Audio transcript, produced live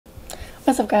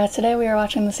What's up, guys? Today we are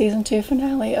watching the season 2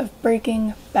 finale of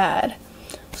Breaking Bad.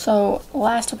 So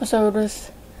last episode was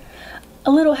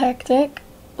a little hectic.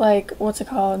 Like, what's it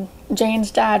called? Jane's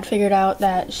dad figured out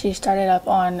that she started up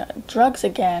on drugs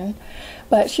again,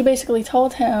 but she basically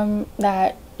told him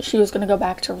that she was going to go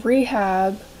back to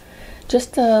rehab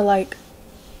just to like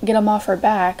get him off her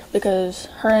back, because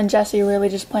her and Jesse really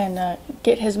just planned to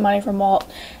get his money from Walt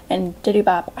and Diddy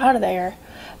Bop out of there.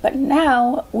 But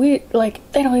now they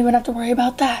don't even have to worry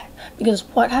about that, because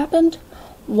what happened?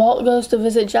 Walt goes to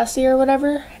visit Jesse or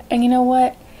whatever, and you know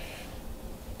what?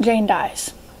 Jane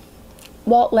dies.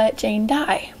 Walt let Jane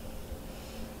die.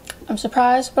 I'm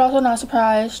surprised, but also not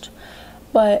surprised.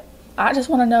 But I just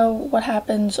want to know what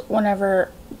happens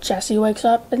whenever Jesse wakes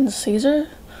up and sees her.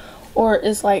 Or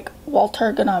is like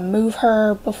Walter gonna move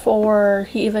her before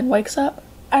he even wakes up?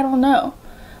 I don't know.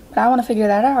 But I want to figure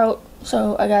that out.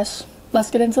 So I guess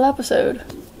let's get into the episode.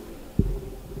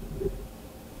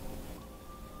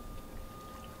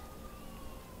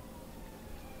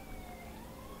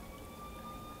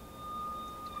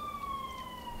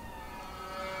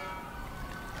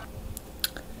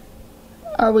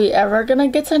 Are we ever gonna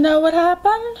get to know what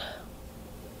happened?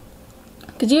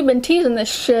 Because you've been teasing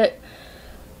this shit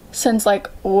since like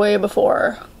way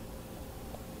before.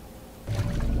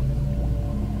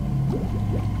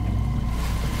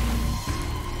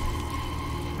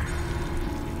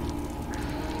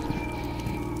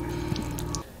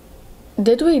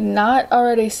 Did we not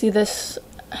already see this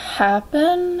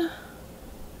happen?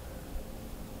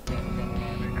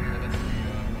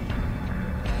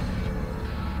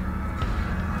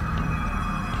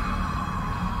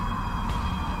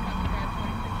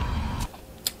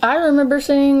 I remember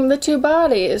seeing the two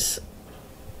bodies.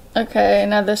 Okay,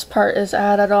 now this part is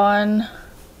added on.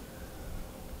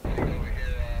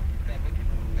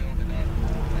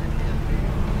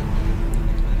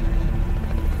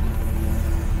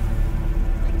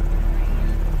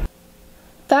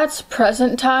 That's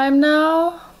present time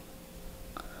now?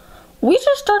 We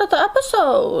just started the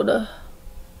episode.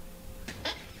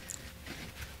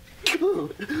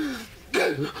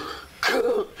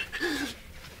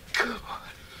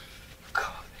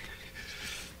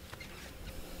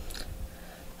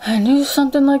 I knew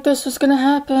something like this was gonna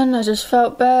happen. I just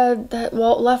felt bad that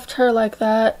Walt left her like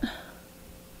that.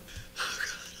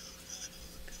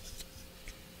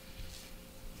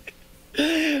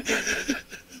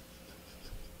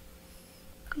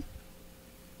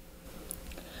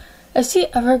 Is he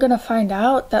ever gonna find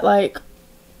out that, like,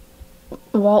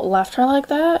 Walt left her like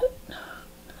that?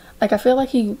 Like, I feel like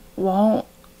he won't,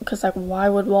 because, like, why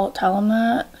would Walt tell him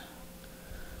that?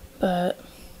 But...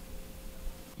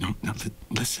 No,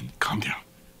 listen, calm down.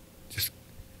 Just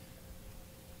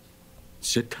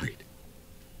sit tight.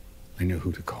 I know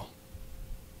who to call.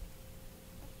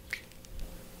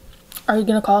 Are you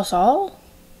gonna call Saul?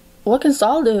 What can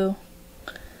Saul do?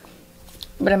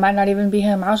 But it might not even be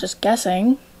him. I was just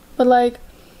guessing. But, like,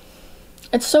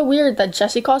 it's so weird that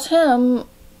Jesse calls him,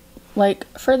 like,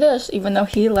 for this, even though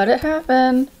he let it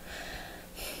happen.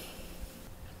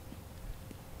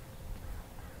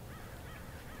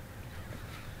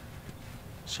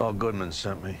 Saul Goodman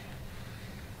sent me.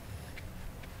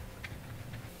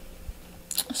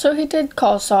 So he did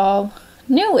call Saul.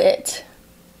 Knew it.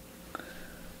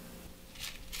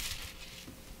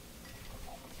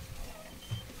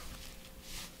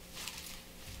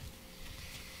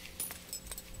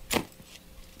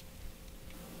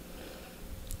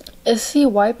 Is he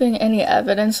wiping any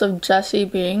evidence of Jesse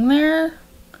being there?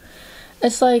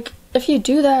 It's like, if you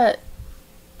do that,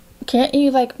 can't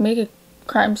you, like, make a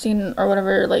crime scene or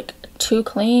whatever, like, too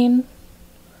clean?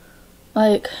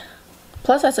 Like,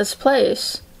 plus that's his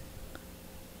place.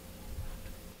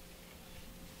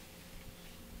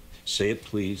 Say it,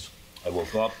 please. I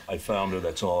woke up, I found her,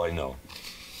 that's all I know.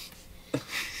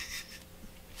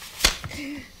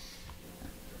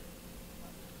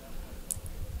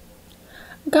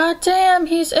 God damn,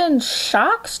 he's in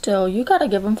shock still. You gotta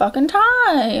give him fucking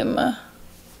time.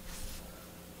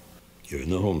 You're in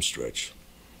the home stretch.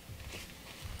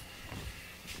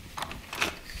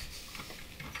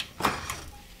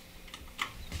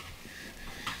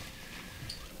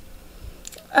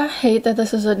 I hate that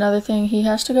this is another thing he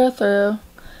has to go through.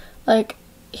 Like,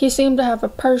 he seemed to have a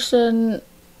person,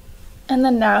 and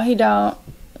then now he don't.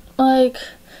 Like,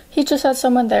 he just had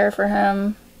someone there for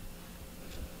him,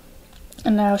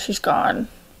 and now she's gone.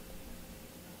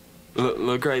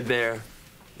 Look right there.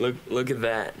 Look at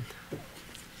that.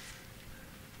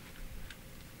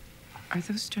 Are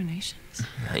those donations?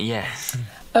 Yes.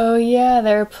 Oh yeah,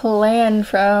 they're planned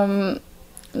from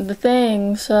the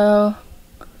thing, so...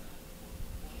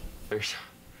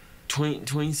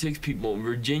 26 people.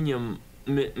 Virginia,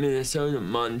 Minnesota,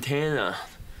 Montana.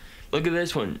 Look at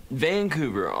this one.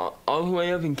 Vancouver, all the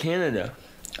way up in Canada.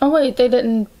 Oh wait, they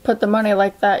didn't put the money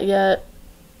like that yet.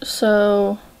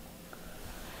 So...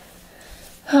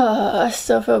 I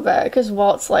still feel bad because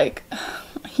Walt's like,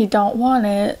 he don't want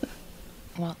it.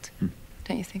 Walt,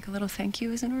 don't you think a little thank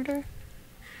you is in order?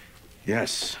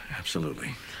 Yes,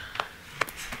 absolutely.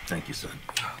 Thank you, son.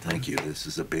 Thank you. This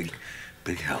is a big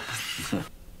help.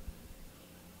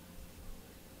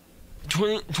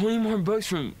 20 more books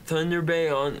from Thunder Bay,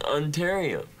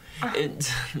 Ontario.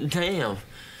 It's damn.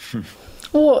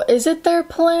 Well, is it their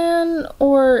plan,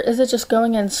 or is it just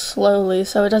going in slowly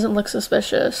so it doesn't look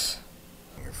suspicious?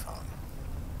 Your phone.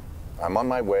 I'm on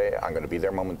my way. I'm going to be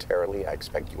there momentarily. I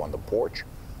expect you on the porch,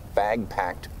 bag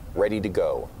packed, ready to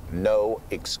go. No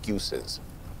excuses.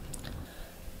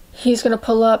 He's gonna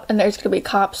pull up and there's gonna be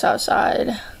cops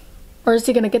outside. Or is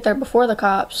he gonna get there before the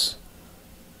cops?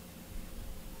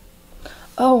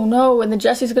 Oh no, and then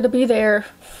Jesse's gonna be there.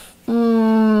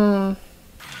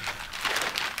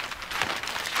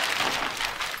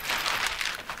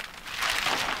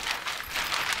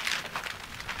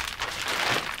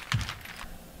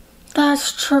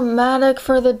 That's traumatic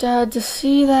for the dad to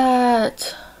see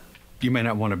that. You may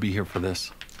not want to be here for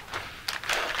this.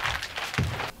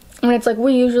 I mean, it's like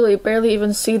we usually barely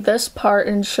even see this part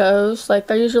in shows. Like,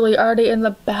 they're usually already in the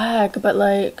bag, but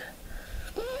like...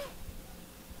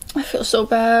 I feel so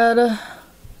bad.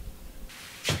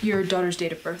 Your daughter's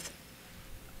date of birth?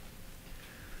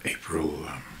 April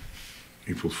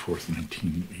 4th,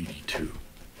 1982.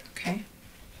 Okay.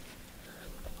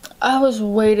 I was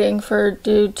waiting for a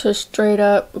dude to straight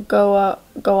up go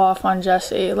off on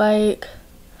Jesse. Like...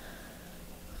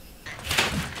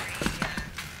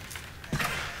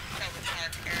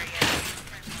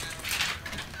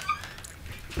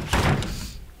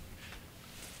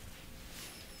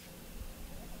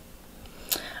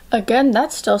 Again,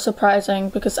 that's still surprising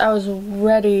because I was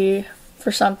ready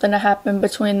for something to happen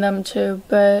between them two,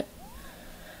 but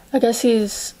I guess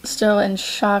he's still in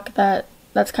shock that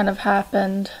that's kind of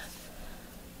happened.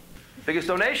 Biggest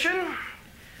donation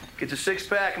gets a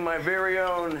 6-pack of my very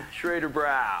own Schrader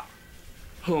Brow.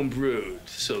 Home brewed,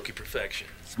 silky perfection.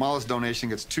 Smallest donation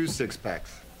gets 2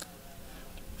 6-packs.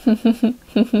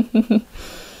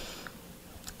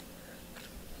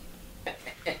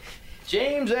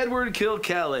 James Edward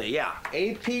Kilkelly, yeah.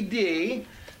 APD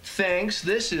thinks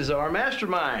this is our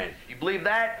mastermind. You believe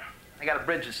that? I got a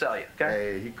bridge to sell you,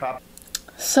 okay? Hey, he copied.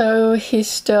 So he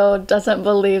still doesn't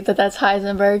believe that that's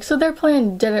Heisenberg. So their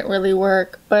plan didn't really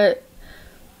work, but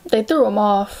they threw him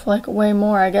off, like, way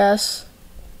more, I guess.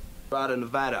 Out of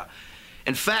Nevada.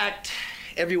 In fact,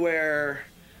 everywhere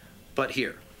but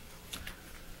here.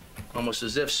 Almost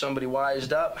as if somebody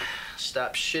wised up,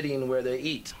 stopped shitting where they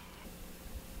eat.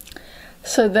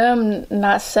 So them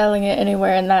not selling it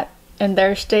anywhere in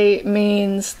their state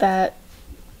means that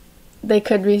they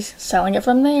could be selling it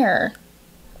from there.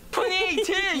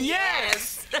 2018,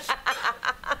 yes!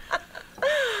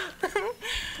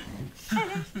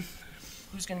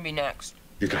 Who's gonna be next?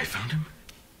 Your guy found him?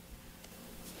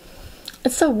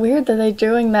 It's so weird that they're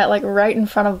doing that like right in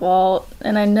front of Walt,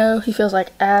 and I know he feels like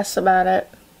ass about it.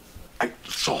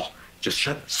 Saul, just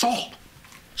Saul,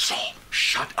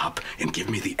 shut up and give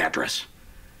me the address.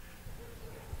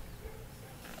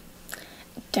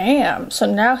 Damn,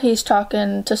 so now he's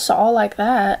talking to Saul like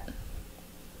that.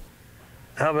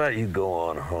 How about you go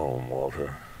on home,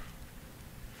 Walter?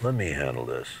 Let me handle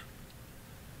this.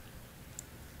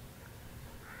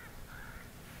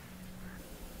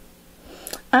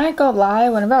 I ain't gonna lie,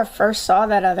 whenever I first saw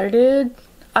that other dude,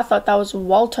 I thought that was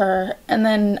Walter, and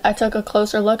then I took a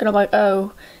closer look and I'm like,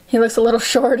 oh, he looks a little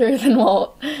shorter than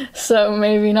Walt, so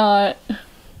maybe not.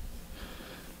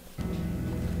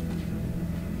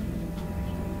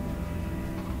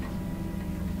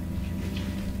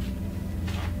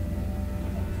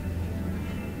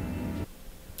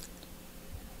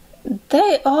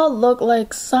 They all look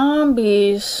like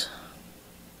zombies.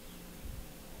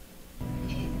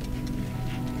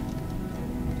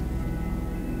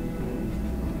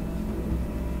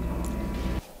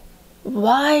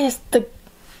 Why is the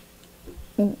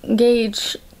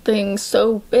gauge thing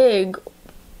so big?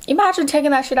 Imagine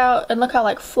taking that shit out and look how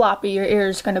like floppy your ear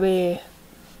is gonna be.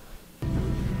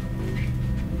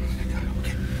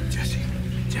 Okay, Jesse,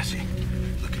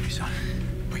 look at me, son.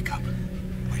 Wake up.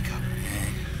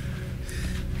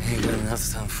 Ain't got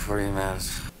enough time for you, man.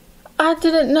 I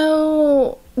didn't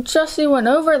know Jesse went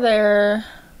over there.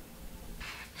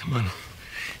 Come on,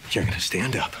 you're gonna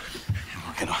stand up,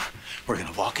 and we're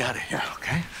gonna walk out of here,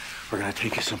 okay? We're gonna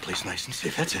take you someplace nice and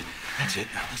safe. That's it.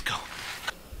 Now let's go.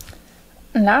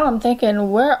 Now I'm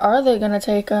thinking, where are they gonna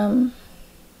take him?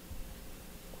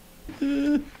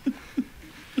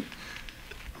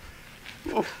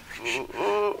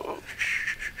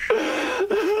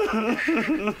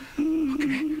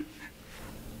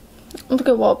 Look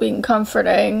at Walt being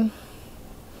comforting,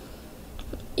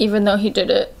 even though he did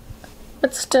it.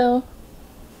 But still,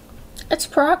 it's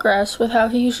progress with how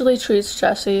he usually treats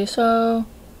Jessie, so...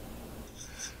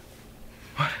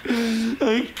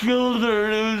 I killed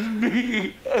her. It was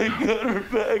me. I got her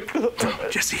back up.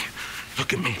 Jesse,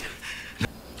 look at me.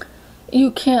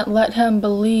 You can't let him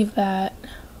believe that.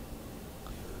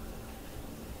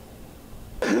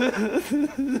 No,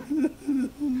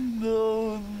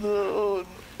 no,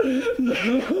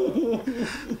 no.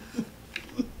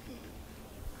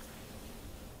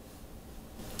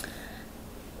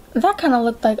 That kind of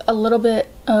looked like a little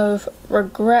bit of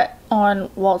regret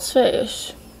on Walt's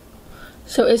face.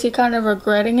 So is he kind of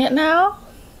regretting it now?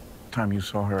 Time you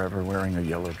saw her ever wearing a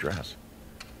yellow dress.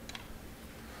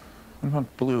 What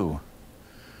about blue?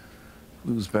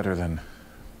 Blue's better than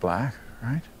black,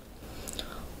 right?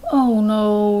 Oh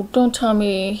no, don't tell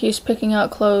me he's picking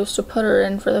out clothes to put her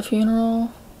in for the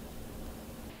funeral.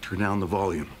 Turn down the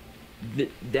volume.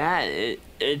 Dad,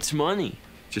 it's money.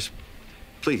 Just,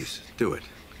 please, do it.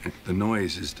 The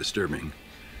noise is disturbing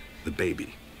the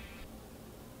baby.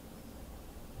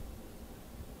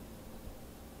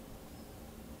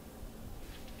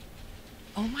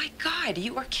 Oh my God,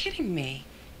 you are kidding me.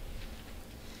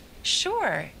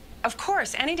 Sure, of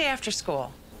course, any day after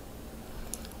school.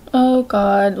 Oh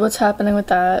God, what's happening with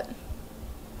that?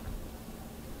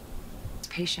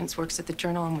 Patience works at the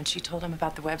Journal, and when she told him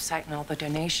about the website and all the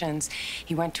donations,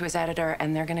 he went to his editor,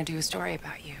 and they're gonna do a story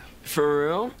about you. For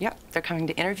real? Yep, they're coming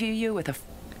to interview you with a...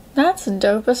 That's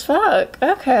dope as fuck.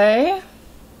 Okay.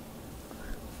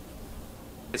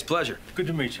 It's a pleasure. Good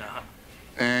to meet you.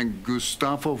 And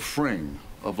Gustavo Fring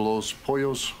of Los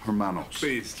Pollos Hermanos.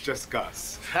 Please, just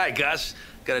Gus. Hi, Gus.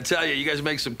 Gotta tell you, you guys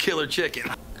make some killer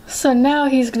chicken. So now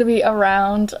he's gonna be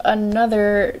around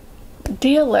another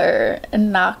dealer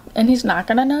and he's not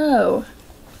gonna know.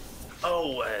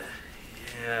 Oh,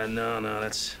 yeah, no,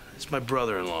 that's my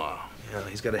brother-in-law. Yeah,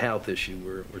 he's got a health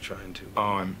issue. We're trying to.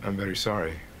 Oh, I'm very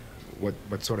sorry. What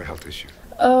sort of health issue?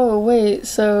 Oh wait,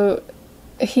 so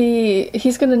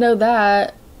he's gonna know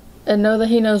that and know that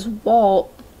he knows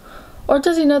Walt. Or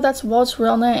does he know that's Walt's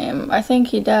real name? I think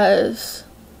he does.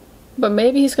 But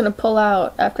maybe he's gonna pull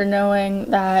out after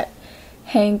knowing that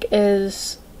Hank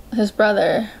is his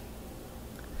brother.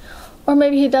 Or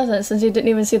maybe he doesn't, since he didn't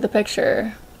even see the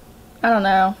picture. I don't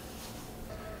know.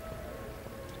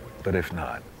 But if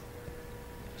not,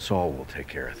 Saul will take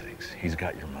care of things. He's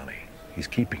got your money. He's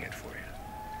keeping it for you.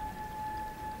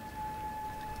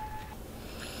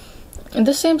 And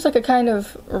this seems like a kind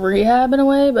of rehab in a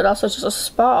way, but also just a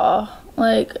spa.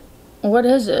 Like, what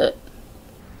is it?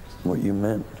 What you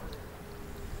meant.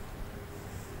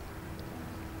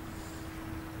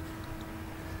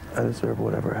 I deserve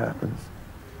whatever happens.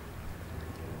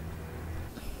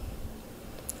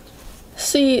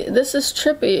 See, this is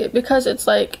trippy because it's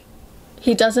like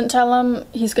he doesn't tell him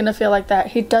he's gonna feel like that.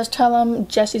 He does tell him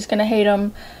Jesse's gonna hate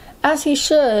him, as he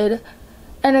should.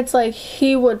 And it's like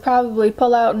he would probably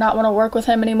pull out, not want to work with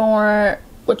him anymore,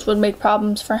 which would make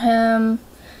problems for him.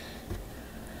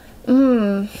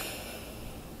 Marie,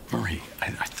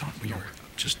 I thought we were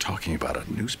just talking about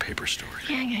a newspaper story.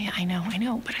 Yeah, I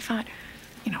know. But I thought,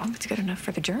 if it's good enough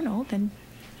for the Journal, then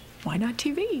why not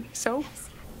TV? So...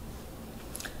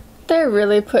 They're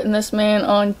really putting this man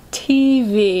on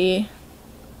TV.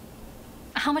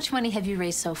 How much money have you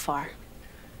raised so far?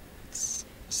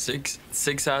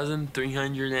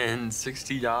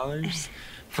 $6,360.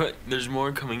 But there's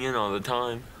more coming in all the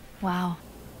time. Wow.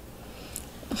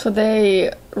 So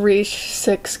they reached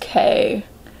 6K.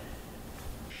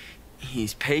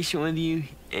 He's patient with you,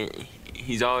 and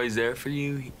he's always there for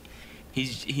you.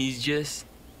 He's just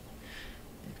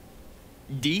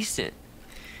decent.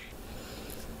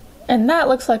 And that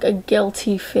looks like a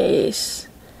guilty face.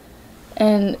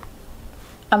 And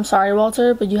I'm sorry,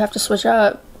 Walter, but you have to switch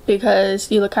up because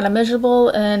you look kind of miserable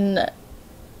and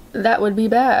that would be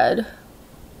bad.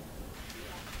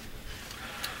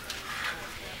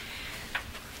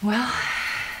 Well,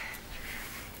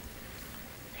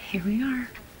 here we are.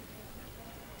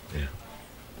 Yeah.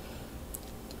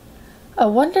 I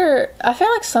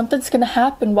feel like something's gonna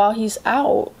happen while he's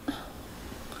out.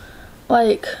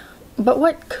 But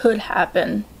what could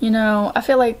happen? I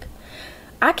feel like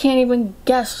I can't even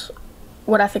guess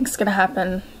what I think is gonna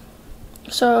happen.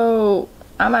 So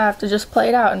I'm gonna have to just play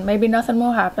it out and maybe nothing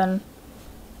will happen.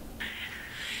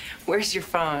 Where's your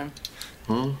phone?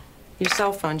 Hmm? Your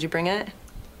cell phone, did you bring it?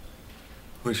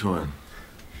 Which one?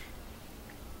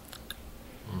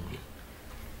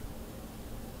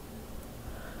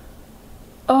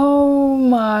 Oh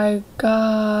my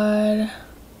god.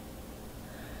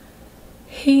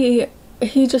 He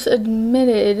just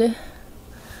admitted.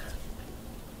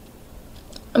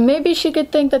 Maybe she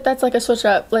could think that that's like a switch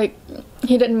up. Like,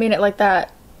 he didn't mean it like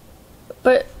that.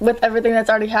 But with everything that's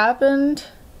already happened.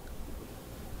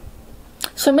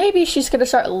 So maybe she's gonna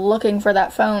start looking for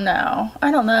that phone now.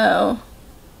 I don't know.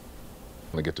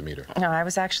 I get to meet her. No, I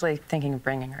was actually thinking of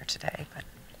bringing her today, but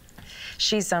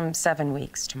she's 7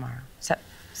 weeks tomorrow.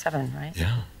 7, right?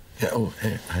 Yeah. Yeah. Oh,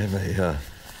 hey, I have a.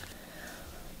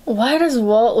 Why does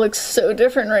Walt look so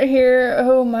different right here?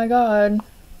 Oh my god.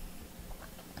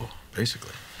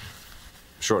 Basically.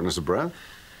 Shortness of breath?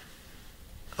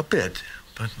 A bit,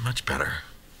 but much better.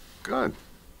 Good.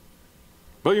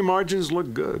 Well, your margins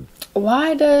look good.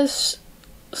 Why does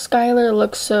Skylar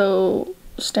look so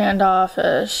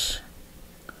standoffish?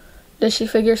 Did she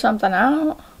figure something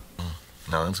out?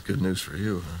 Now that's good news for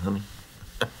you, honey.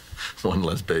 One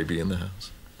less baby in the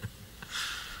house.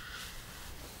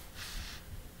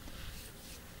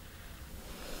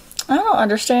 I don't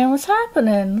understand what's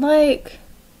happening. Like,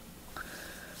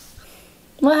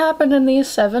 what happened in these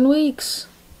 7 weeks?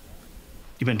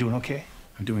 You been doing okay?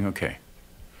 I'm doing okay.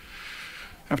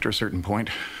 After a certain point,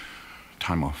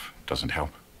 time off doesn't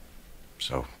help.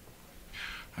 So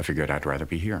I figured I'd rather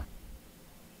be here.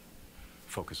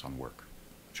 Focus on work.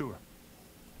 Sure.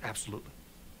 Absolutely.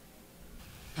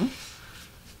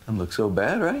 Doesn't look so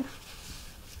bad, right?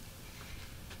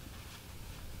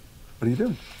 What are you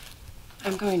doing?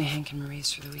 I'm going to Hank and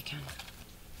Marie's for the weekend.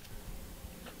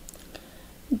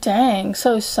 Dang,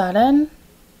 so sudden.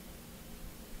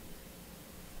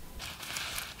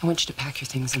 I want you to pack your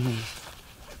things and leave.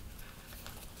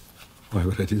 Why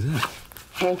would I do that?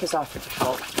 Hank has offered to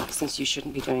help, since you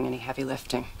shouldn't be doing any heavy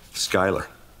lifting. Skylar.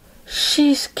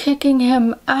 She's kicking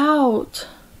him out.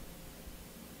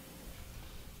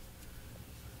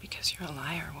 Because you're a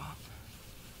liar, Walt.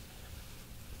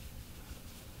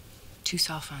 2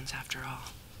 cell phones, after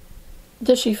all.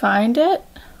 Did she find it?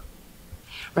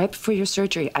 Right before your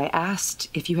surgery, I asked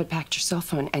if you had packed your cell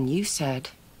phone, and you said,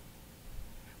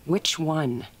 which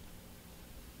one?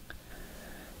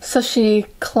 So she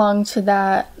clung to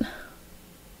that.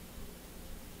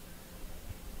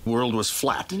 World was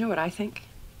flat. You know what I think?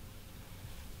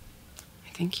 I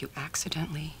think you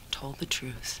accidentally told the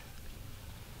truth.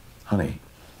 Honey,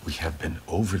 we have been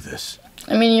over this.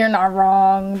 I mean, you're not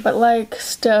wrong, but like,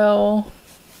 still.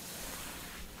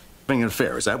 Having an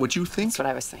affair, is that what you think? That's what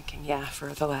I was thinking, yeah,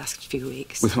 for the last few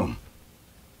weeks. With whom?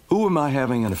 Who am I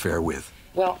having an affair with?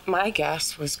 Well, my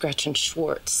guess was Gretchen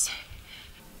Schwartz.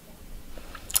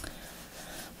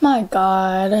 My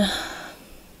God.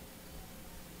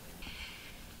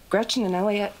 Gretchen and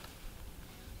Elliot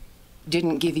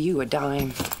didn't give you a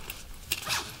dime.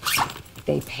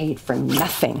 They paid for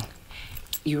nothing.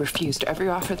 You refused every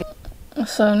offer they...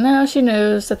 So now she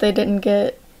knows that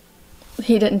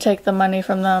he didn't take the money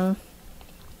from them.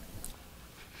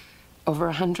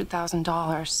 Over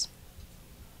 $100,000.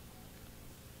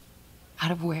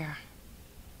 Out of where?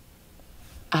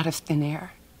 Out of thin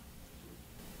air.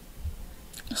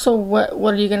 So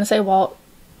what are you gonna say, Walt?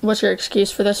 What's your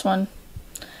excuse for this one?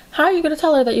 How are you gonna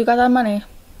tell her that you got that money?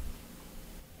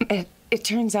 It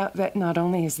turns out that not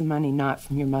only is the money not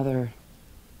from your mother,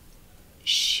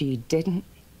 she didn't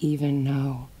even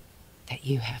know that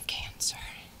you have cancer.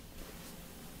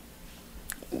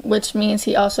 Which means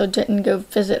he also didn't go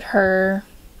visit her.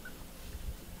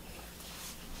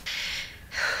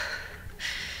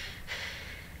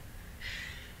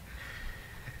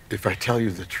 If I tell you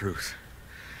the truth,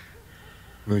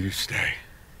 will you stay?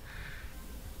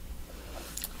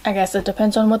 I guess it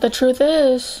depends on what the truth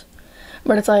is.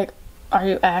 But it's like, are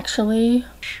you actually?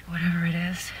 Whatever it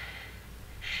is,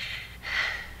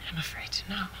 I'm afraid to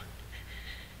know.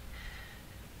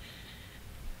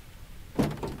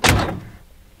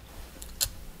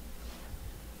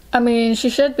 I mean, she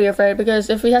should be afraid, because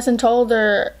if he hasn't told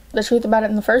her the truth about it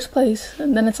in the first place,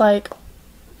 then it's like,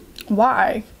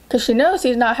 why? Because she knows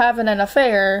he's not having an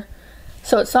affair,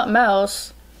 so it's something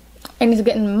else, and he's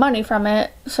getting money from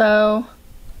it, so...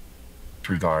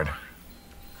 Regard.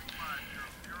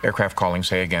 Aircraft calling,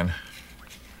 say again.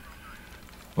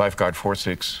 Lifeguard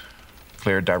 46.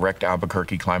 Cleared direct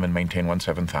Albuquerque, climb and maintain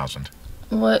 17,000.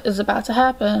 What is about to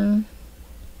happen?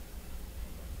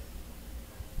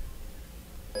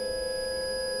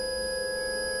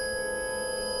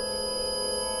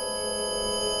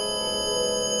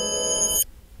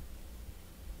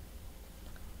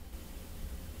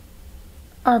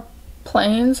 Are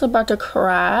plane's about to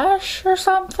crash or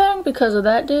something because of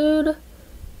that dude.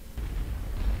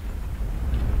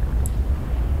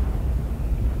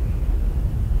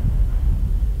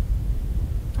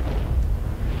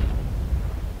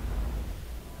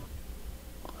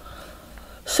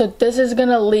 So this is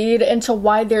gonna lead into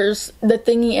why there's the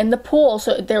thingy in the pool.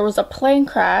 So there was a plane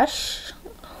crash,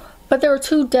 but there were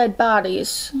 2 dead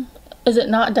bodies. Is it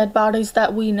not dead bodies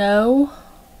that we know?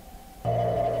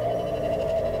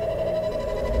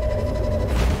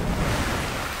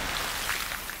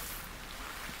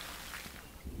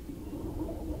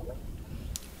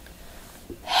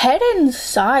 Head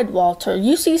inside, Walter.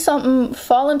 You see something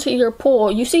fall into your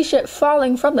pool. You see shit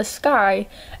falling from the sky,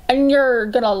 and you're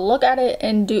gonna look at it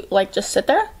and do, like, just sit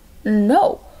there?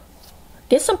 No.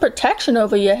 Get some protection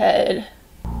over your head.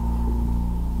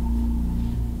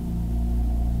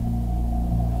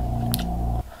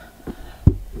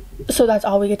 So that's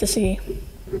all we get to see.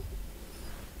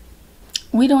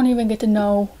 We don't even get to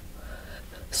know.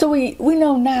 So we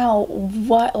know now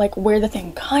what, like, where the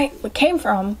thing came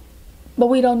from, but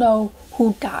we don't know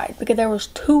who died because there was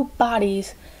 2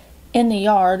 bodies in the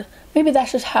yard. Maybe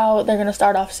that's just how they're gonna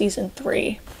start off season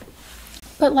 3.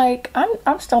 But like,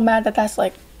 I'm still mad that that's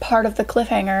like part of the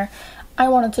cliffhanger. I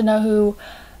wanted to know who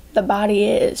the body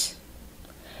is.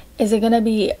 Is it gonna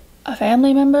be a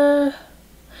family member?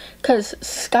 Because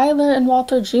Skylar and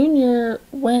Walter Jr.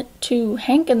 went to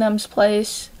Hank and them's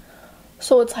place.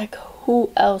 So it's like,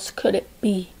 who else could it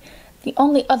be? The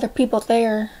only other people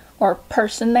there, or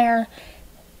person there,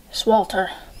 is Walter.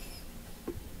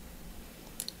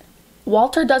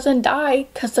 Walter doesn't die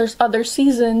because there's other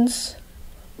seasons.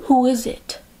 Who is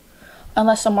it?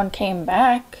 Unless someone came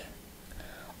back.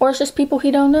 Or it's just people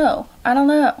he don't know. I don't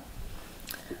know.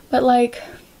 But like,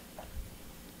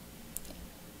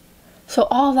 so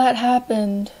all that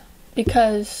happened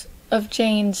because of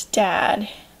Jane's dad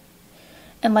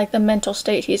and like the mental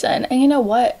state he's in. And you know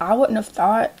what? I wouldn't have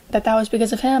thought that that was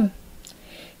because of him.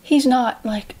 He's not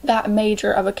like that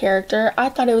major of a character. I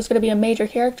thought it was going to be a major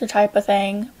character type of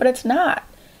thing, but it's not.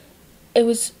 It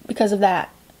was because of that.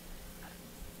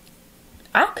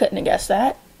 I couldn't have guessed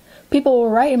that. People were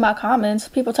writing my comments.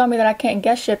 People tell me that I can't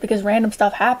guess shit because random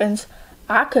stuff happens.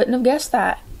 I couldn't have guessed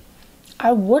that.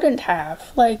 I wouldn't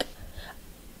have. Like,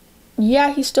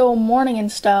 yeah, he's still mourning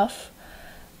and stuff,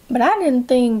 but I didn't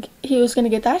think he was going to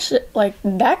get that shit, like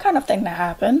that kind of thing to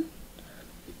happen.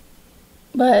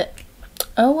 But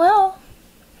oh well.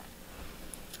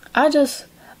 I just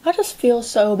feel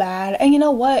so bad. And you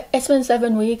know what? It's been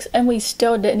 7 weeks and we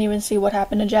still didn't even see what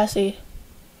happened to Jesse.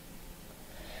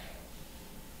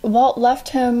 Walt left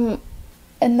him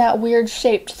in that weird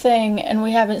shaped thing and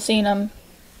we haven't seen him.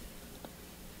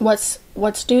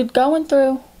 What's dude going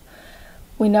through?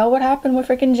 We know what happened with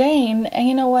freaking Jane, and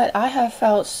you know what? I have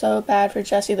felt so bad for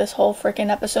Jesse this whole freaking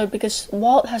episode because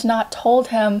Walt has not told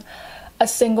him a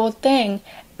single thing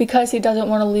because he doesn't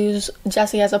want to lose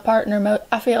Jesse as a partner.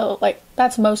 I feel like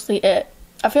that's mostly it.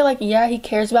 I feel like, yeah, he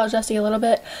cares about Jesse a little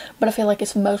bit, but I feel like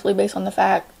it's mostly based on the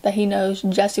fact that he knows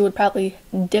Jesse would probably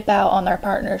dip out on their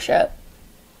partnership.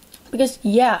 Because,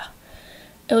 yeah,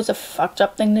 it was a fucked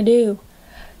up thing to do.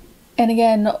 And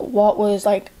again, Walt was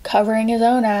like covering his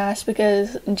own ass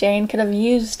because Jane could have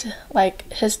used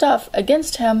like his stuff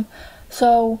against him.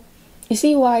 So you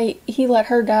see why he let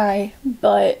her die,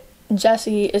 but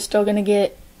Jesse is still gonna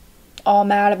get all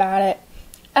mad about it,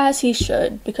 as he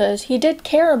should, because he did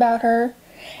care about her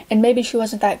and maybe she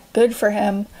wasn't that good for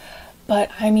him.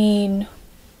 But I mean,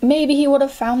 maybe he would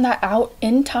have found that out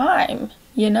in time,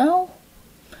 you know?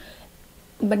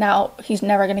 But now he's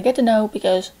never gonna get to know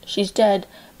because she's dead.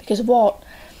 Because of Walt.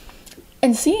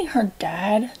 And seeing her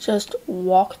dad just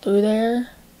walk through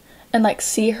there and like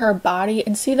see her body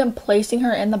and see them placing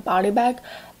her in the body bag,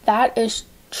 that is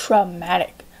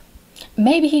traumatic.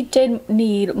 Maybe he did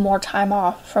need more time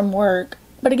off from work,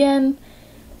 but again,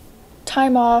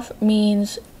 time off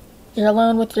means you're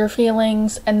alone with your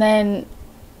feelings, and then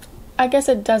I guess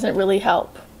it doesn't really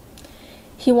help.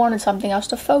 He wanted something else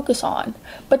to focus on,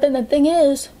 but then the thing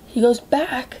is, he goes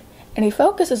back and he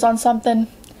focuses on something,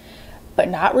 but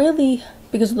not really,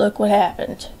 because look what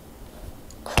happened.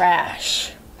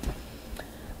 Crash.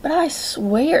 But I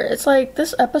swear, it's like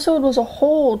this episode was a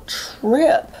whole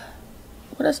trip.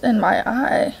 What is in my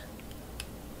eye?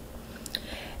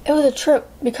 It was a trip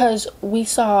because we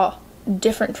saw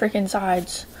different freaking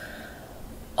sides.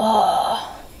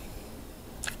 What's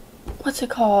it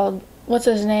called? What's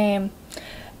his name?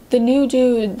 The new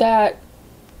dude that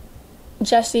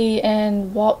Jesse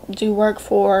and Walt do work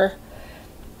for.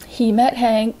 He met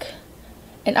Hank,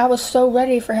 and I was so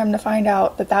ready for him to find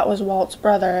out that that was Walt's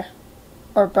brother,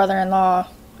 or brother-in-law.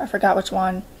 I forgot which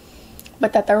one,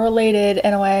 but that they're related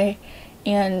in a way,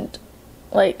 and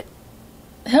like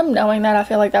him knowing that, I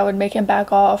feel like that would make him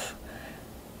back off,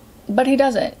 but he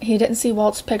doesn't. He didn't see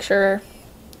Walt's picture,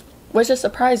 which is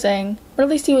surprising, but at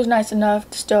least he was nice enough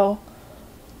to still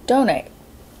donate.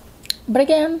 But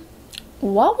again,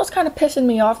 Walt was kind of pissing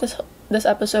me off this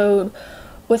episode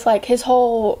with like his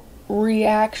whole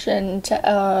reaction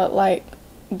to like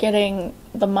getting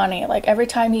the money. Like every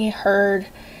time he heard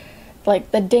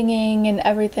like the dinging and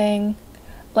everything,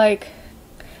 like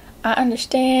I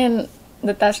understand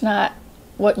that that's not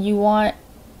what you want,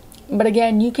 but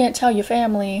again, you can't tell your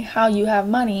family how you have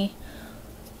money.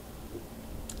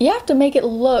 You have to make it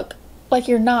look like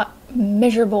you're not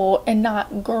miserable and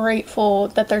not grateful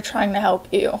that they're trying to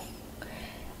help you.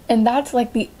 And that's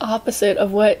like the opposite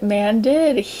of what man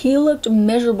did. He looked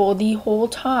miserable the whole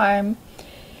time.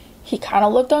 He kind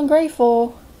of looked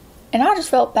ungrateful. And I just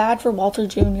felt bad for Walter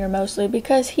Jr. mostly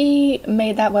because he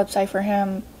made that website for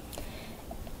him.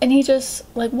 And he just,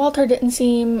 like, Walter didn't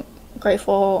seem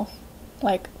grateful.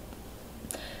 Like,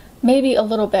 maybe a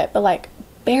little bit, but like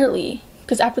barely.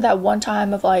 Because after that one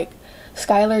time of like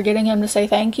Skylar getting him to say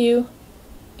thank you,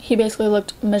 he basically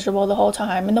looked miserable the whole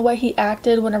time. And the way he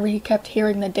acted whenever he kept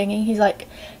hearing the dinging, he's like,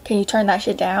 can you turn that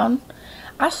shit down?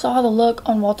 I saw the look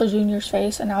on Walter Jr.'s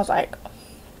face and I was like,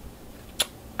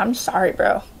 I'm sorry,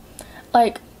 bro.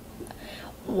 Like,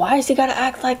 why does he gotta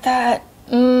act like that?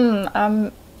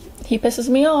 He pisses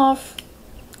me off.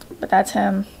 But that's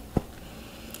him.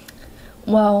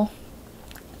 Well,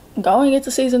 going into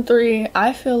season 3,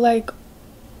 I feel like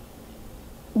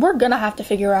we're gonna have to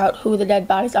figure out who the dead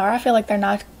bodies are. I feel like they're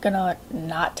not gonna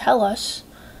not tell us.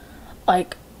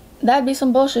 Like, that'd be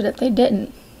some bullshit if they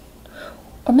didn't.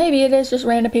 Or maybe it is just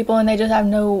random people and they just have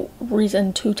no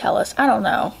reason to tell us. I don't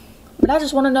know. But I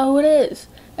just want to know who it is.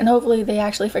 And hopefully they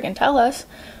actually freaking tell us.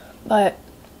 But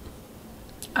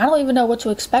I don't even know what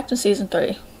to expect in season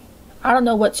 3. I don't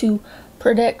know what to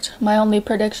predict. My only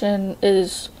prediction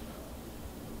is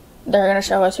they're gonna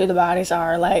show us who the bodies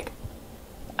are. Like,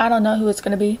 I don't know who it's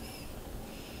gonna be.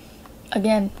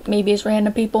 Again, maybe it's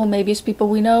random people, maybe it's people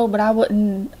we know, but I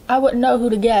wouldn't know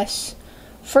who to guess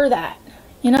for that,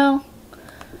 you know?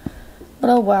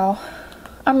 But oh well.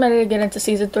 I'm ready to get into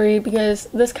season 3 because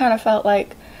this kind of felt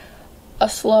like a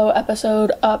slow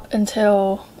episode up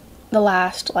until the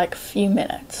last like few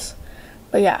minutes.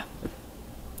 But yeah.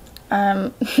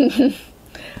 I'm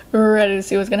ready to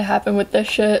see what's gonna happen with this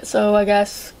shit, so I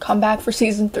guess come back for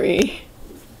season 3.